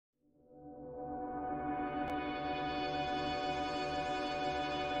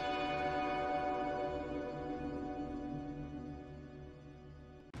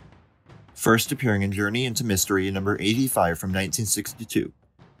First appearing in Journey into Mystery number 85 from 1962,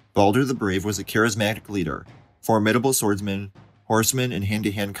 Balder the Brave was a charismatic leader, formidable swordsman, horseman, and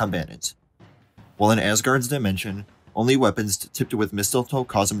hand-to-hand combatant. While in Asgard's dimension, only weapons tipped with mistletoe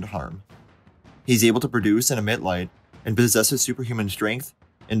cause him to harm. He's able to produce and emit light, and possesses superhuman strength,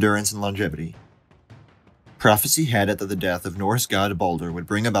 endurance, and longevity. Prophecy had it that the death of Norse god Balder would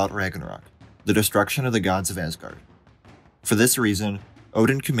bring about Ragnarok, the destruction of the gods of Asgard. For this reason,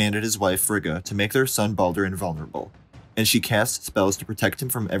 Odin commanded his wife Frigga to make their son Balder invulnerable, and she cast spells to protect him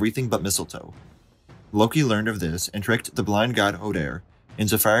from everything but mistletoe. Loki learned of this and tricked the blind god Odur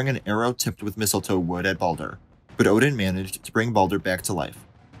into firing an arrow tipped with mistletoe wood at Balder, but Odin managed to bring Balder back to life.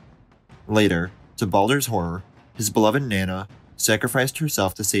 Later, to Balder's horror, his beloved Nanna sacrificed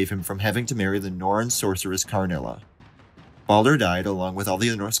herself to save him from having to marry the Norn sorceress Karnilla. Balder died along with all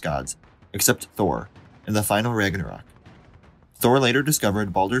the Norse gods, except Thor, in the final Ragnarok. Thor later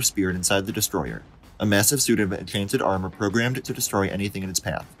discovered Balder's spear inside the Destroyer, a massive suit of enchanted armor programmed to destroy anything in its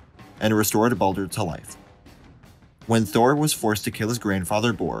path, and restored Balder to life. When Thor was forced to kill his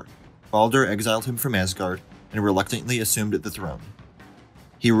grandfather Bor, Balder exiled him from Asgard and reluctantly assumed the throne.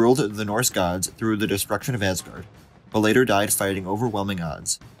 He ruled the Norse gods through the destruction of Asgard, but later died fighting overwhelming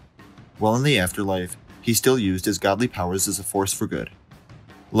odds. While in the afterlife, he still used his godly powers as a force for good.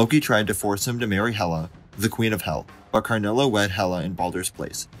 Loki tried to force him to marry Hela, the Queen of Hell, but Karnilla wed Hela in Balder's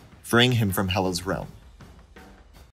place, freeing him from Hela's realm.